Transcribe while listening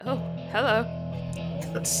Oh, hello.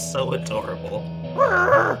 That's so adorable.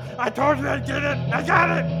 I told you I did it! I got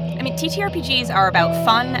it! I mean, TTRPGs are about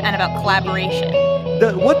fun and about collaboration.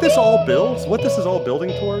 What this is all building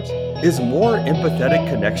towards, is more empathetic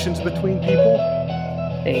connections between people.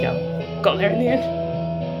 There you go. Got there in the end.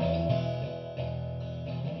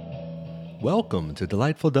 Welcome to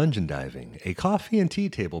Delightful Dungeon Diving, a coffee and tea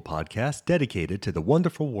table podcast dedicated to the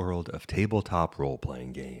wonderful world of tabletop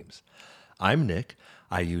role-playing games. I'm Nick.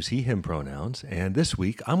 I use he, him pronouns, and this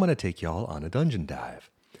week I'm going to take y'all on a dungeon dive.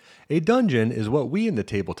 A dungeon is what we in the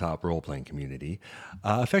tabletop role-playing community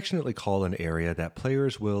affectionately call an area that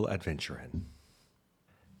players will adventure in.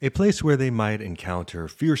 A place where they might encounter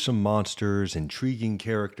fearsome monsters, intriguing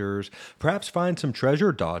characters, perhaps find some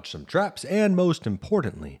treasure, dodge some traps, and most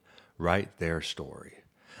importantly, write their story.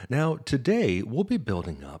 Now, today we'll be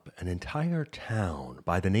building up an entire town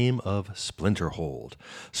by the name of Splinterhold.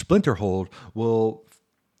 Splinterhold will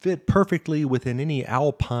fit perfectly within any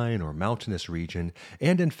alpine or mountainous region,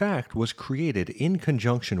 and in fact was created in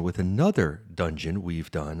conjunction with another dungeon we've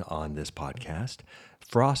done on this podcast,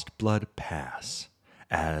 Frostblood Pass,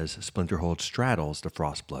 as Splinterhold straddles the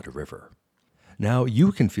Frostblood River. Now,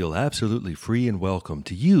 you can feel absolutely free and welcome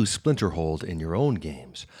to use Splinterhold in your own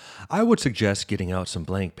games. I would suggest getting out some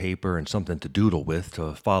blank paper and something to doodle with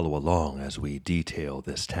to follow along as we detail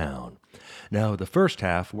this town. Now, the first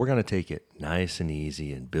half, we're going to take it nice and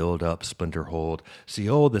easy and build up Splinterhold, see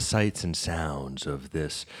all the sights and sounds of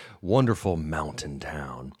this wonderful mountain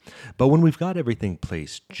town. But when we've got everything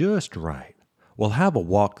placed just right, we'll have a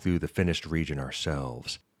walk through the finished region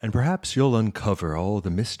ourselves. And perhaps you'll uncover all the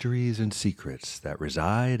mysteries and secrets that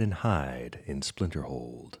reside and hide in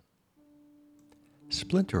Splinterhold.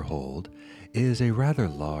 Splinterhold is a rather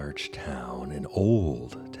large town, an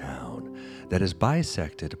old town, that is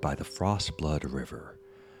bisected by the Frostblood River.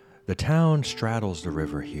 The town straddles the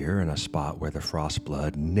river here in a spot where the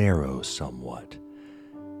Frostblood narrows somewhat.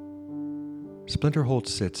 Splinterhold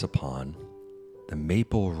sits upon the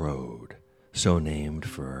Maple Road, so named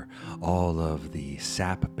for all of the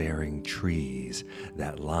sap-bearing trees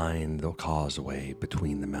that line the causeway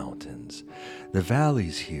between the mountains. The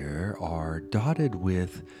valleys here are dotted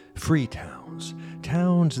with free towns,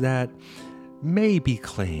 towns that may be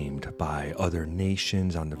claimed by other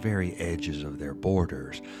nations on the very edges of their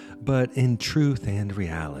borders, but in truth and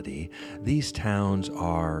reality, these towns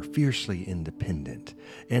are fiercely independent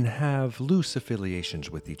and have loose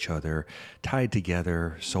affiliations with each other, tied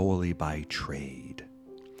together solely by trade.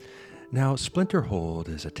 Now, Splinterhold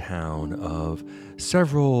is a town of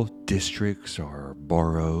several districts or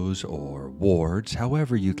boroughs or wards,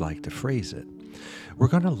 however you'd like to phrase it. We're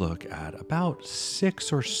going to look at about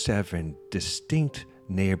 6 or 7 distinct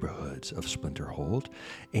neighborhoods of Splinterhold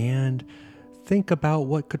and think about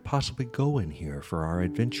what could possibly go in here for our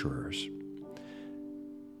adventurers.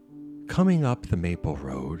 Coming up the Maple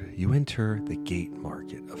Road, you enter the gate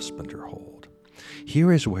market of Splinterhold.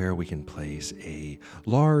 Here is where we can place a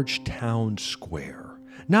large town square.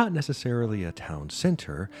 Not necessarily a town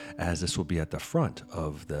center, as this will be at the front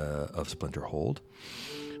of Splinterhold.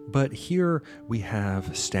 But here we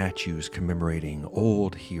have statues commemorating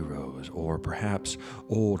old heroes or perhaps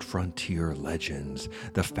old frontier legends,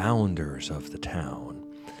 the founders of the town.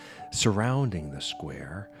 Surrounding the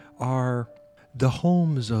square are the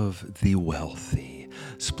homes of the wealthy.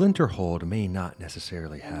 Splinterhold may not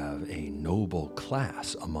necessarily have a noble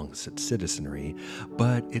class amongst its citizenry,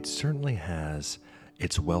 but it certainly has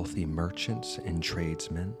its wealthy merchants and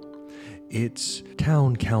tradesmen, its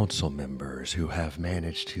town council members who have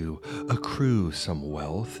managed to accrue some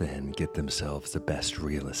wealth and get themselves the best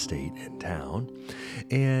real estate in town.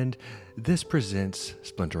 And this presents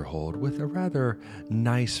Splinterhold with a rather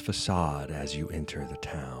nice facade as you enter the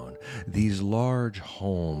town. These large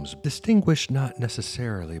homes, distinguished not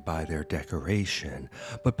necessarily by their decoration,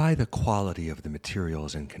 but by the quality of the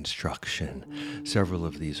materials and construction. Several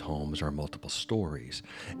of these homes are multiple stories,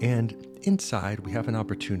 and inside we have an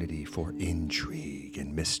opportunity for intrigue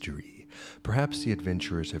and mystery. Perhaps the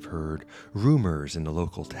adventurers have heard rumors in the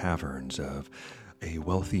local taverns of a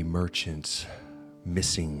wealthy merchant's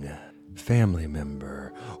missing family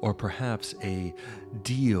member, or perhaps a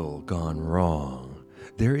deal gone wrong.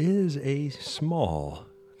 There is a small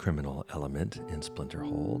criminal element in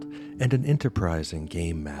Splinterhold, and an enterprising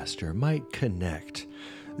game master might connect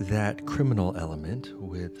that criminal element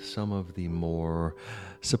with some of the more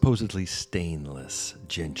supposedly stainless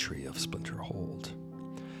gentry of Splinterhold.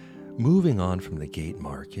 Moving on from the gate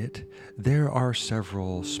market, there are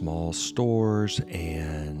several small stores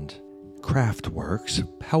and craft works.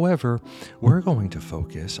 However, we're going to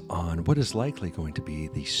focus on what is likely going to be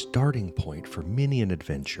the starting point for many an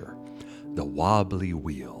adventure, the Wobbly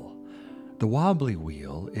Wheel. The Wobbly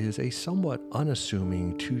Wheel is a somewhat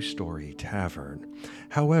unassuming two-story tavern.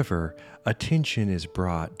 However, attention is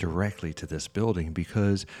brought directly to this building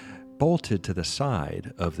because bolted to the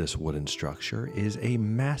side of this wooden structure is a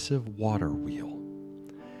massive water wheel.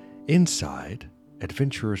 Inside,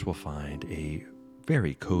 adventurers will find a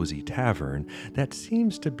very cozy tavern that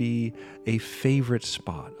seems to be a favorite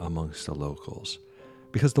spot amongst the locals,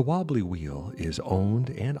 because the Wobbly Wheel is owned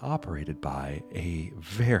and operated by a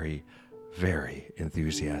very, very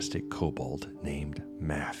enthusiastic kobold named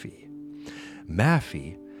Maffy.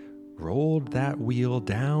 Maffy rolled that wheel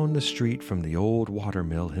down the street from the old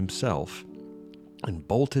watermill himself and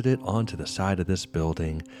bolted it onto the side of this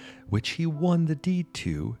building, which he won the deed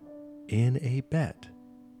to in a bet.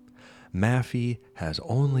 Maffy has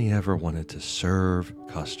only ever wanted to serve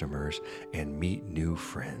customers and meet new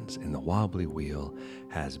friends, and the Wobbly Wheel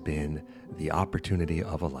has been the opportunity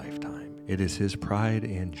of a lifetime. It is his pride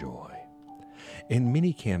and joy. In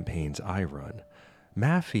many campaigns I run,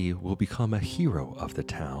 Maffy will become a hero of the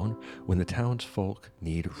town when the townsfolk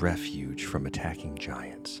need refuge from attacking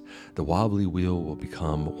giants. The Wobbly Wheel will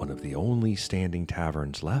become one of the only standing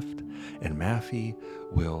taverns left, and Maffy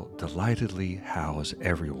will delightedly house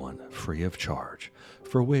everyone free of charge,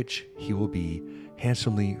 for which he will be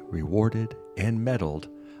handsomely rewarded and medaled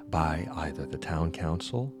by either the town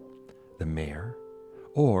council, the mayor,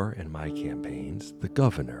 or, in my campaigns, the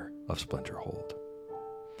governor of Splinterhold.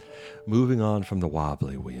 Moving on from the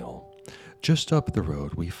Wobbly Wheel, just up the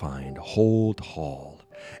road we find Hold Hall,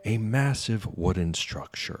 a massive wooden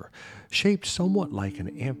structure shaped somewhat like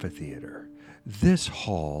an amphitheater. This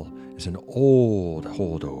hall is an old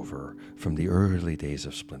holdover from the early days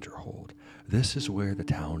of Splinterhold. This is where the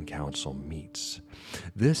town council meets.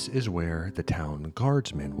 This is where the town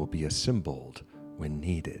guardsmen will be assembled when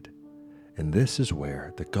needed. And this is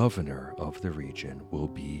where the governor of the region will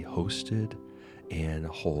be hosted and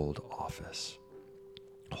hold office.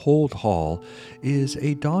 Hold Hall is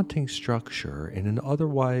a daunting structure in an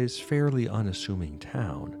otherwise fairly unassuming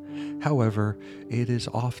town. However, it is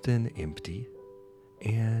often empty,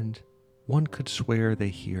 and one could swear they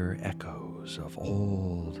hear echoes of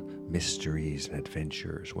old mysteries and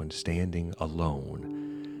adventures when standing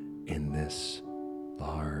alone in this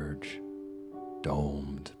large,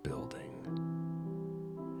 domed building.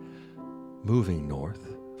 Moving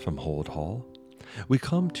north from Hold Hall, we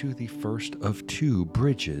come to the first of two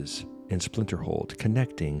bridges in Splinterhold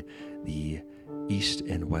connecting the east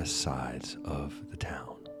and west sides of the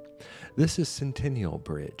town. This is Centennial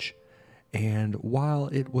Bridge, and while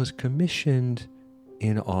it was commissioned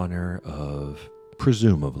in honor of,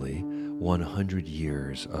 presumably, 100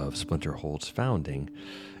 years of Splinterhold's founding,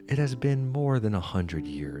 it has been more than 100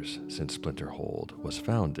 years since Splinterhold was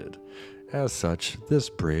founded. As such, this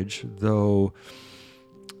bridge, though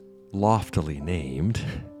loftily named,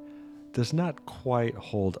 does not quite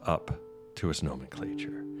hold up to its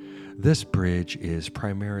nomenclature. This bridge is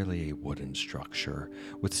primarily a wooden structure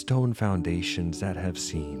with stone foundations that have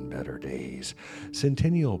seen better days.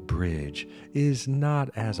 Centennial Bridge is not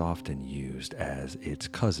as often used as its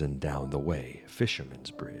cousin down the way,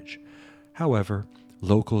 Fisherman's Bridge. However,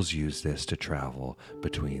 locals use this to travel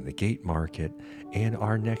between the Gate Market and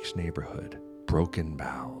our next neighborhood, Broken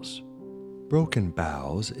Boughs. Broken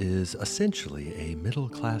Boughs is essentially a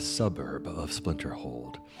middle-class suburb of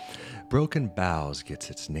Splinterhold. Broken Boughs gets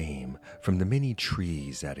its name from the many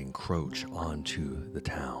trees that encroach onto the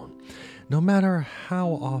town. No matter how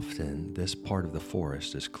often this part of the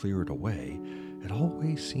forest is cleared away, it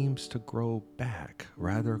always seems to grow back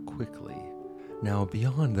rather quickly. Now,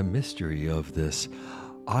 beyond the mystery of this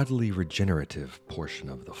oddly regenerative portion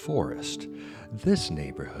of the forest, this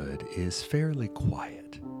neighborhood is fairly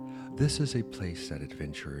quiet. This is a place that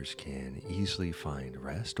adventurers can easily find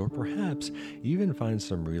rest, or perhaps even find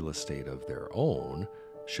some real estate of their own,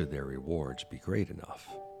 should their rewards be great enough.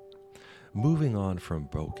 Moving on from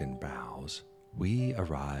Broken Boughs, we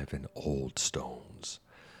arrive in Old Stones.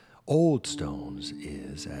 Old Stones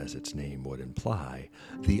is, as its name would imply,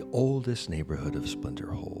 the oldest neighborhood of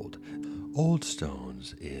Splinterhold. Old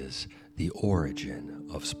Stones is the origin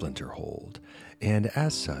of Splinterhold, and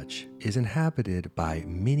as such is inhabited by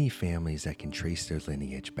many families that can trace their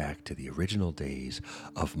lineage back to the original days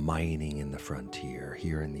of mining in the frontier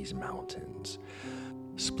here in these mountains.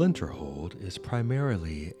 Splinterhold is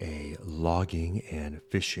primarily a logging and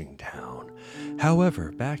fishing town.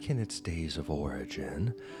 However, back in its days of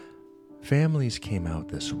origin, families came out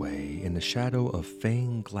this way in the shadow of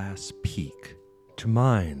Fanglass Peak to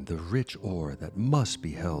mine the rich ore that must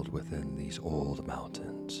be held within these old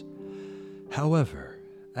mountains. However,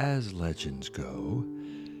 as legends go,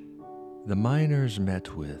 the miners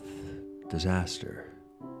met with disaster.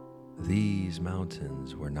 These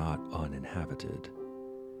mountains were not uninhabited,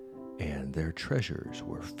 and their treasures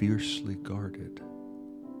were fiercely guarded.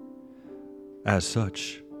 As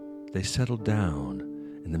such, they settled down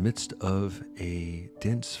in the midst of a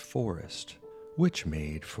dense forest, which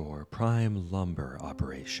made for prime lumber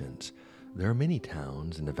operations. There are many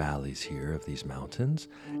towns in the valleys here of these mountains,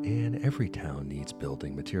 and every town needs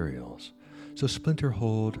building materials. So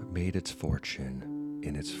Splinterhold made its fortune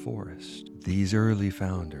in its forest. These early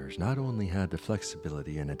founders not only had the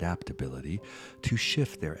flexibility and adaptability to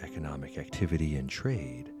shift their economic activity and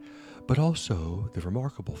trade, but also the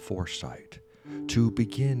remarkable foresight to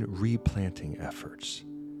begin replanting efforts,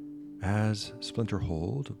 as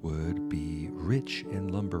Splinterhold would be rich in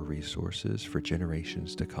lumber resources for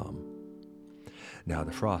generations to come. Now,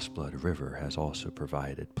 the Frostblood River has also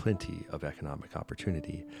provided plenty of economic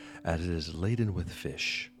opportunity, as it is laden with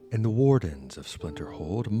fish, and the wardens of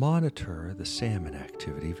Splinterhold monitor the salmon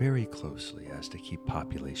activity very closely as to keep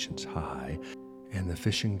populations high and the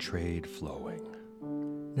fishing trade flowing.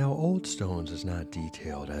 Now, Old Stones is not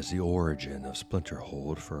detailed as the origin of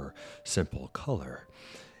Splinterhold for simple color.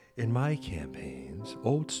 In my campaigns,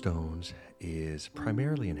 Old Stones is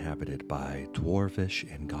primarily inhabited by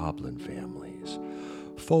dwarvish and goblin families,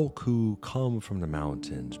 folk who come from the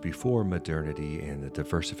mountains before modernity and the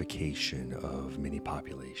diversification of many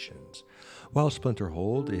populations. While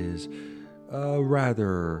Splinterhold is a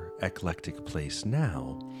rather eclectic place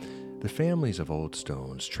now, the families of Old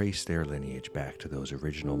Stones trace their lineage back to those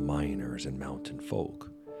original miners and mountain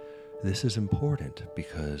folk. This is important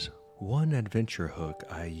because one adventure hook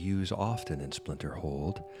I use often in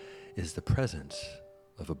Splinterhold is the presence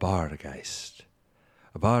of a Bargeist.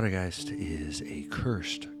 A Bargeist is a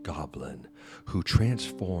cursed goblin who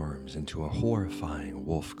transforms into a horrifying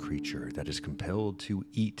wolf creature that is compelled to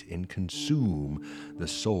eat and consume the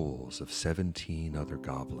souls of 17 other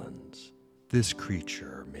goblins. This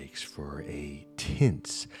creature makes for a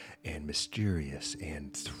tense and mysterious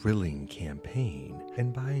and thrilling campaign,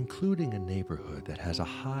 and by including a neighborhood that has a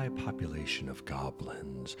high population of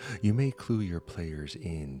goblins, you may clue your players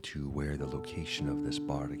into where the location of this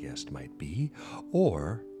Bargeist might be,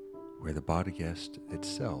 or where the Bargeist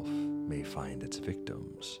itself may find its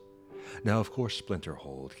victims. Now, of course,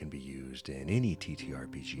 Splinterhold can be used in any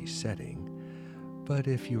TTRPG setting, but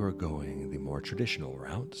if you are going the more traditional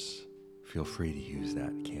routes, feel free to use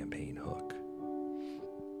that campaign hook.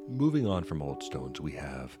 Moving on from Old Stones, we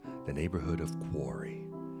have the neighborhood of Quarry.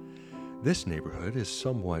 This neighborhood is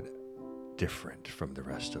somewhat different from the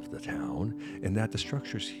rest of the town in that the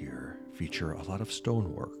structures here feature a lot of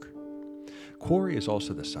stonework. Quarry is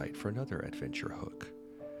also the site for another adventure hook.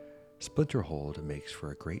 Splinterhold makes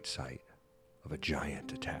for a great site of a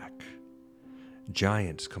giant attack.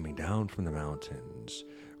 Giants coming down from the mountains,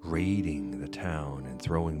 raiding the town and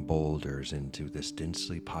throwing boulders into this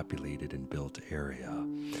densely populated and built area.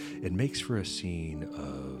 It makes for a scene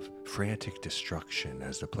of frantic destruction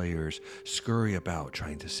as the players scurry about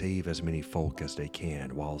trying to save as many folk as they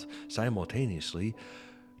can, while simultaneously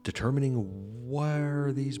determining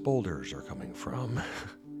where these boulders are coming from.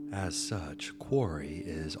 As such, Quarry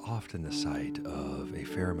is often the site of a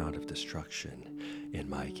fair amount of destruction in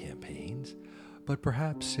my campaigns, but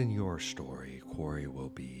perhaps in your story, Quarry will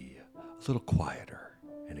be a little quieter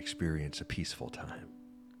and experience a peaceful time.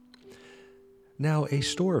 Now, a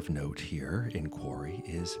store of note here in Quarry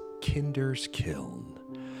is Kinder's Kiln.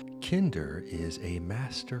 Kinder is a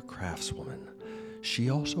master craftswoman.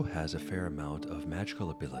 She also has a fair amount of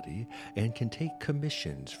magical ability and can take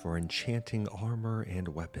commissions for enchanting armor and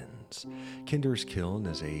weapons. Kinder's Kiln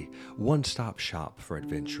is a one-stop shop for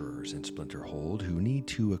adventurers in Splinterhold who need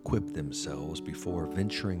to equip themselves before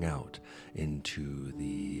venturing out into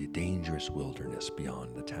the dangerous wilderness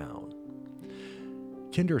beyond the town.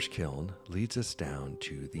 Kinder's Kiln leads us down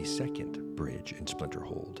to the second bridge in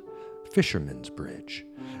Splinterhold, Fisherman's Bridge.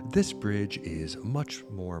 This bridge is much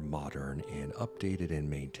more modern and updated and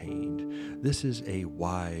maintained. This is a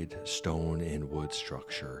wide stone and wood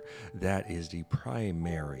structure that is the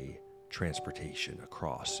primary transportation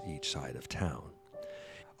across each side of town.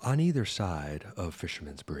 On either side of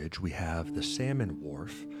Fisherman's Bridge, we have the Salmon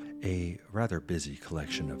Wharf, a rather busy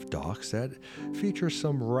collection of docks that feature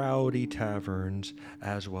some rowdy taverns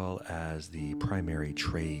as well as the primary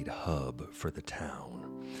trade hub for the town.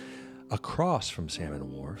 Across from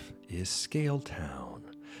Salmon Wharf is Scale Town.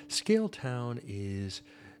 Scale Town is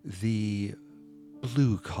the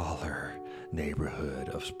blue-collar neighborhood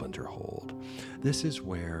of Splinterhold. This is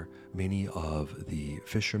where many of the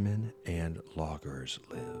fishermen and loggers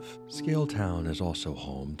live. Scaletown is also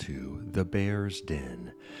home to the Bear's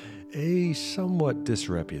Den, a somewhat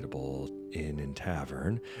disreputable inn and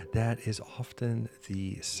tavern that is often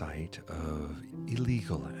the site of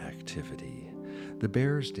illegal activity. The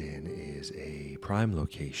Bear's Den is a prime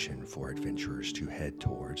location for adventurers to head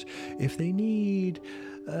towards if they need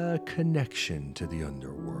a connection to the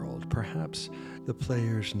underworld. Perhaps the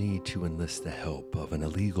players need to enlist the help of an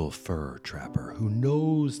illegal fur trapper who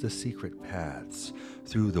knows the secret paths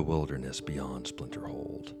through the wilderness beyond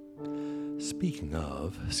Splinterhold. Speaking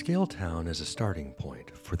of, Scaletown is a starting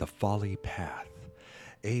point for the Folly Path,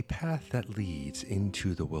 a path that leads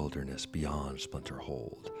into the wilderness beyond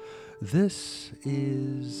Splinterhold. This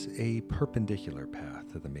is a perpendicular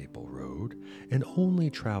path to the Maple Road and only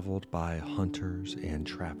traveled by hunters and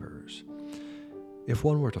trappers. If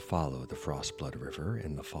one were to follow the Frostblood River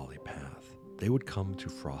in the Folly Path, they would come to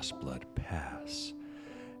Frostblood Pass,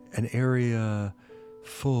 an area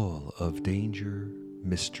full of danger,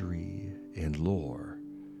 mystery, and lore.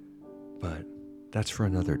 But that's for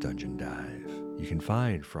another dungeon dive. You can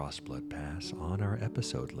find Frostblood Pass on our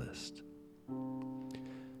episode list.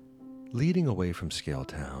 Leading away from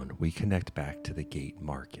Scaletown, we connect back to the Gate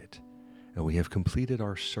Market, and we have completed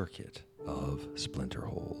our circuit of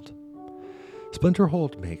Splinterhold.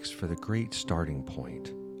 Splinterhold makes for the great starting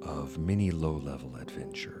point of many low-level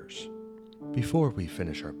adventures. Before we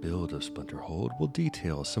finish our build of Splinterhold, we'll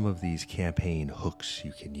detail some of these campaign hooks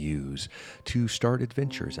you can use to start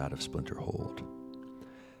adventures out of Splinterhold.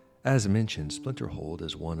 As mentioned, Splinterhold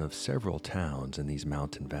is one of several towns in these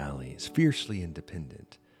mountain valleys, fiercely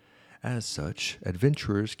independent. As such,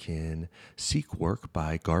 adventurers can seek work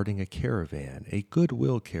by guarding a caravan, a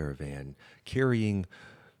goodwill caravan, carrying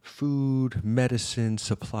food, medicine,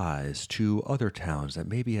 supplies to other towns that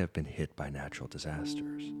maybe have been hit by natural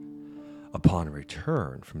disasters. Upon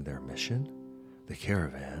return from their mission, the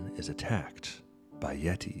caravan is attacked by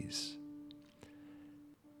yetis.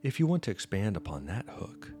 If you want to expand upon that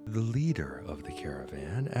hook, the leader of the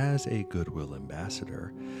caravan, as a goodwill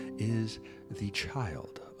ambassador, is the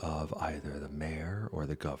child of either the mayor or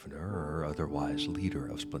the governor or otherwise leader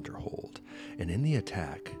of Splinterhold, and in the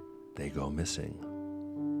attack, they go missing.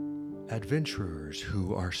 Adventurers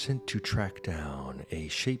who are sent to track down a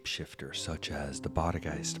shapeshifter such as the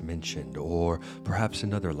Bodegeist mentioned, or perhaps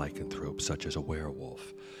another lycanthrope such as a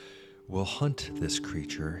werewolf, will hunt this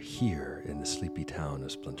creature here in the sleepy town of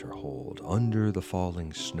Splinterhold, under the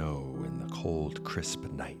falling snow and the cold, crisp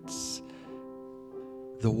nights.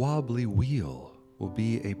 The wobbly wheel will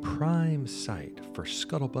be a prime site for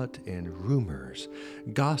scuttlebutt and rumors,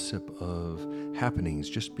 gossip of happenings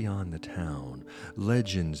just beyond the town,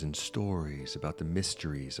 legends and stories about the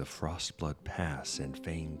mysteries of Frostblood Pass and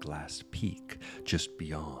Fanglass Peak just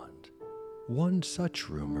beyond. One such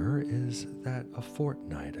rumor is that a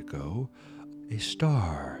fortnight ago, a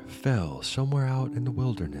star fell somewhere out in the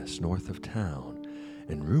wilderness north of town,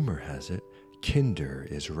 and rumor has it Kinder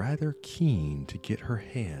is rather keen to get her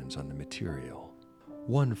hands on the material.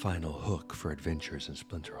 One final hook for adventures in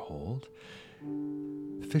Splinterhold.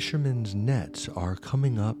 Fishermen's nets are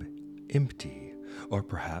coming up empty, or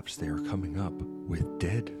perhaps they are coming up with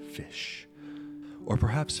dead fish. Or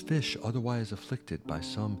perhaps fish otherwise afflicted by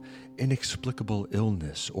some inexplicable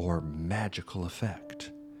illness or magical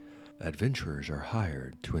effect. Adventurers are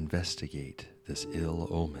hired to investigate this ill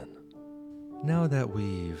omen. Now that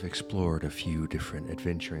we've explored a few different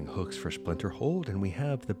adventuring hooks for Splinterhold and we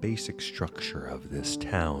have the basic structure of this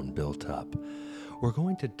town built up, we're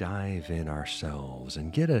going to dive in ourselves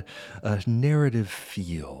and get a narrative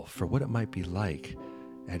feel for what it might be like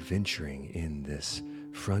adventuring in this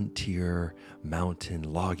frontier, mountain,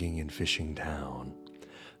 logging, and fishing town.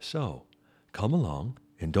 So, come along,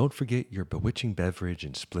 and don't forget your bewitching beverage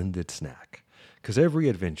and splendid snack, because every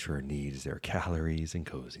adventurer needs their calories and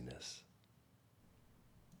coziness.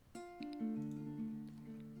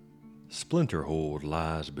 Splinterhold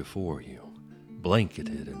lies before you,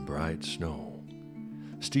 blanketed in bright snow.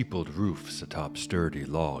 Steepled roofs atop sturdy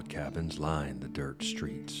log cabins line the dirt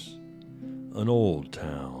streets. An old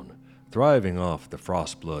town, thriving off the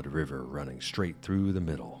Frostblood River running straight through the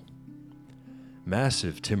middle.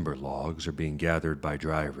 Massive timber logs are being gathered by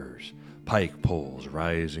drivers, pike poles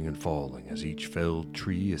rising and falling as each felled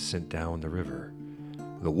tree is sent down the river.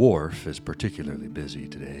 The wharf is particularly busy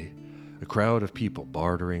today, a crowd of people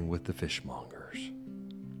bartering with the fishmongers.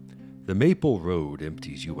 The Maple Road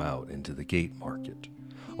empties you out into the Gate Market,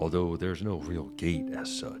 although there's no real gate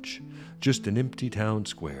as such, just an empty town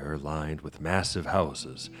square lined with massive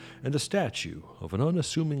houses and a statue of an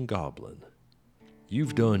unassuming goblin.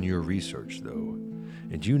 You've done your research, though,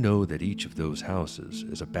 and you know that each of those houses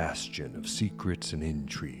is a bastion of secrets and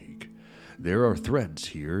intrigue. There are threads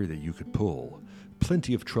here that you could pull,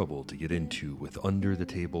 plenty of trouble to get into with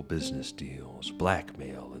under-the-table business deals,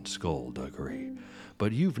 blackmail, and skullduggery.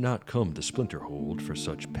 But you've not come to Splinterhold for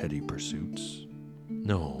such petty pursuits.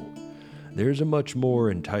 No, there's a much more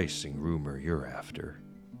enticing rumor you're after,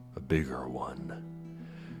 a bigger one.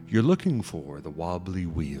 You're looking for the wobbly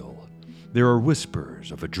wheel. There are whispers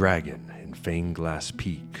of a dragon in Fanglass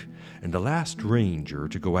Peak, and the last ranger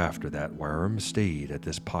to go after that worm stayed at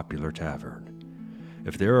this popular tavern.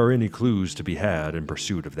 If there are any clues to be had in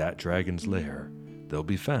pursuit of that dragon's lair, they'll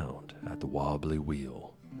be found at the wobbly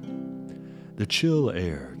wheel. The chill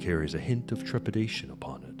air carries a hint of trepidation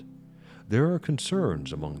upon it. There are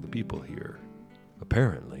concerns among the people here.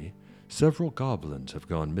 Apparently, several goblins have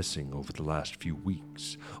gone missing over the last few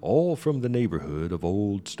weeks, all from the neighborhood of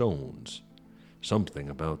Old Stones. Something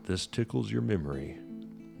about this tickles your memory.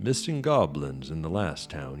 Missing goblins in the last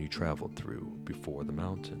town you traveled through before the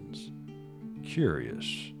mountains. Curious.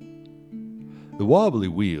 The wobbly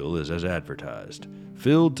wheel is as advertised,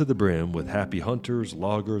 filled to the brim with happy hunters,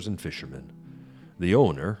 loggers, and fishermen. The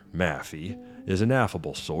owner, Maffey, is an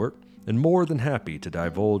affable sort, and more than happy to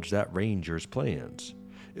divulge that ranger's plans.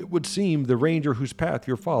 It would seem the ranger whose path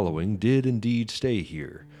you're following did indeed stay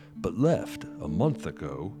here, but left a month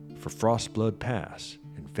ago for Frostblood Pass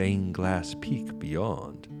and Fanglass Peak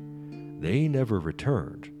beyond. They never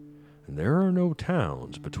returned, and there are no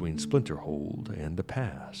towns between Splinterhold and the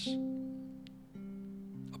pass.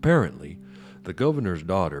 Apparently, the governor's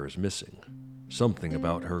daughter is missing. Something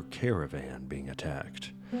about her caravan being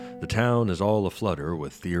attacked. The town is all aflutter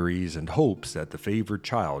with theories and hopes that the favored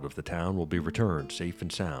child of the town will be returned safe and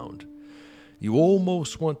sound. You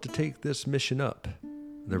almost want to take this mission up.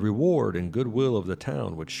 The reward and goodwill of the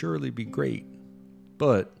town would surely be great,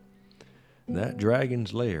 but that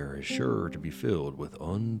dragon's lair is sure to be filled with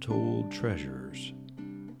untold treasures.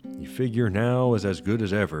 You figure now is as good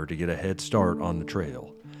as ever to get a head start on the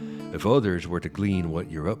trail. If others were to glean what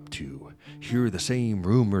you're up to, hear the same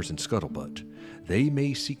rumors and scuttlebutt, they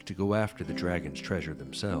may seek to go after the dragon's treasure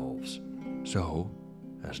themselves. So,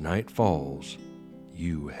 as night falls,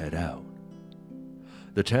 you head out.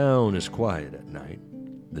 The town is quiet at night,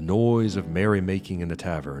 the noise of merrymaking in the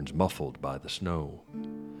taverns muffled by the snow.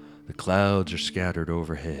 The clouds are scattered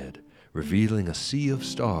overhead, revealing a sea of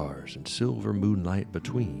stars and silver moonlight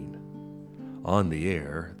between. On the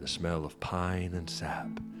air, the smell of pine and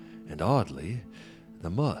sap, and oddly, the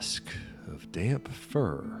musk of damp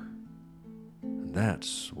fur. And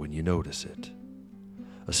that's when you notice it.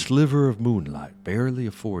 A sliver of moonlight barely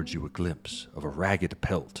affords you a glimpse of a ragged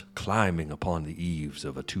pelt climbing upon the eaves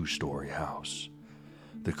of a 2-story house.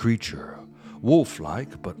 The creature,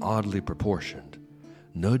 wolf-like but oddly proportioned,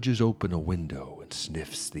 nudges open a window and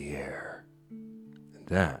sniffs the air. And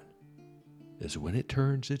that is when it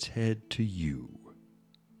turns its head to you.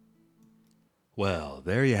 Well,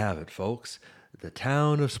 there you have it, folks. The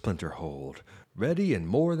town of Splinterhold, ready and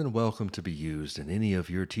more than welcome to be used in any of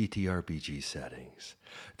your TTRPG settings.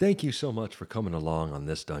 Thank you so much for coming along on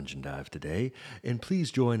this Dungeon Dive today, and please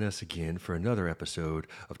join us again for another episode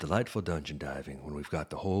of Delightful Dungeon Diving when we've got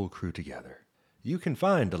the whole crew together. You can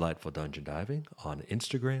find Delightful Dungeon Diving on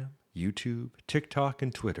Instagram, YouTube, TikTok,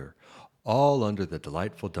 and Twitter, all under the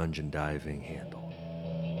Delightful Dungeon Diving handle.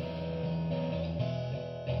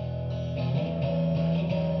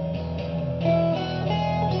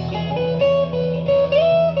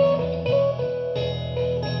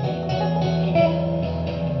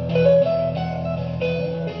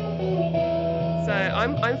 So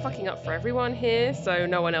I'm fucking up for everyone here, so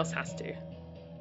no one else has to.